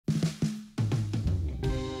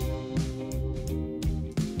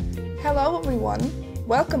Hello everyone,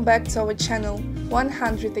 welcome back to our channel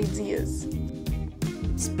 100 Ideas.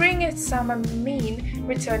 Spring and summer mean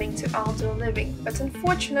returning to outdoor living, but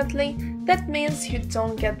unfortunately that means you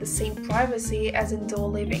don't get the same privacy as indoor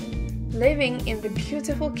living. Living in the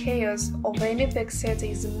beautiful chaos of any big city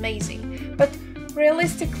is amazing, but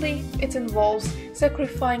realistically it involves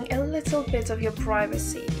sacrificing a little bit of your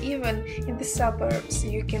privacy. Even in the suburbs,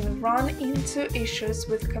 you can run into issues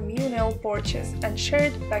with communal porches and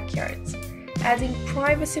shared backyards. Adding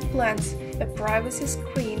privacy plants, a privacy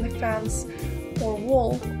screen, fence, or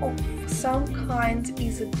wall of some kind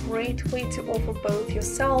is a great way to offer both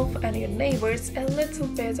yourself and your neighbors a little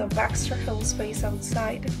bit of extra home space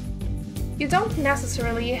outside. You don't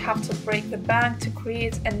necessarily have to break the bank to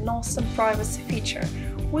create an awesome privacy feature.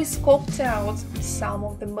 We scoped out some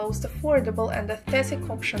of the most affordable and aesthetic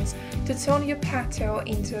options to turn your patio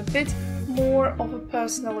into a bit more of a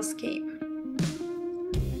personal escape.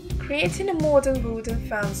 Creating a modern wooden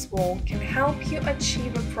fence wall can help you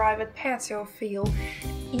achieve a private patio feel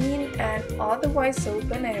in an otherwise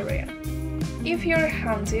open area. If you're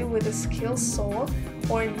handy with a skill saw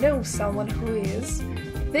or know someone who is,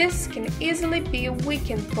 this can easily be a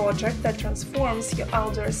weekend project that transforms your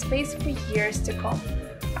outdoor space for years to come.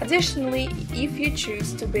 Additionally, if you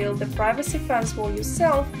choose to build a privacy fence wall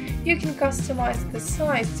yourself, you can customize the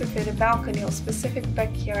size to fit a balcony or specific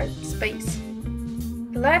backyard space.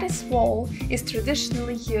 The lattice wall is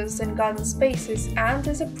traditionally used in garden spaces and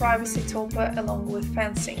as a privacy topper along with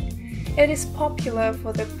fencing. It is popular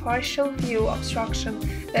for the partial view obstruction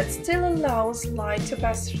that still allows light to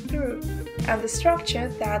pass through, and the structure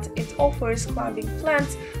that it offers climbing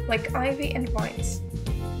plants like ivy and vines.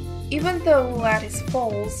 Even though lattice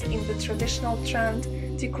falls in the traditional trend,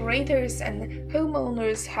 decorators and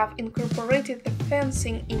homeowners have incorporated the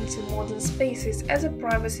fencing into modern spaces as a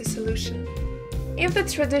privacy solution. If the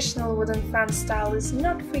traditional wooden fence style is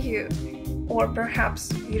not for you, or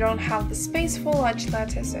perhaps you don't have the space for large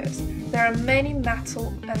lattices, there are many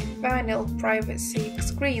metal and vinyl privacy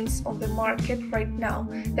screens on the market right now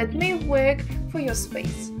that may work for your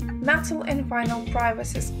space. Metal and vinyl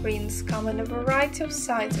privacy screens come in a variety of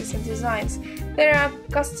sizes and designs that are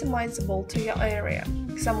customizable to your area.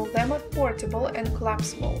 Some of them are portable and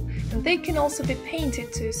collapsible, and they can also be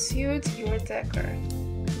painted to suit your decor.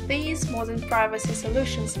 These modern privacy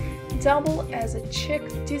solutions double as a chic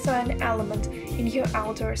design element in your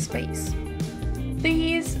outdoor space.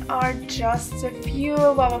 These are just a few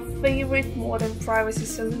of our favorite modern privacy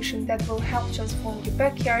solutions that will help transform your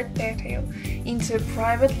backyard patio into a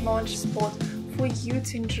private launch spot for you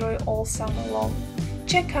to enjoy all summer long.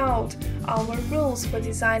 Check out our rules for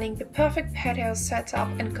designing the perfect patio setup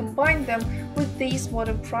and combine them with these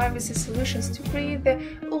modern privacy solutions to create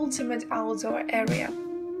the ultimate outdoor area.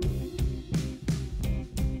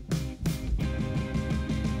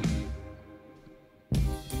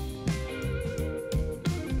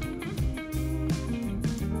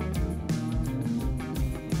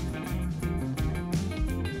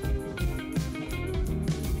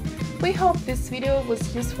 We hope this video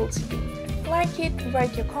was useful to you. Like it,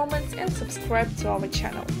 write your comments and subscribe to our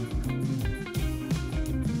channel.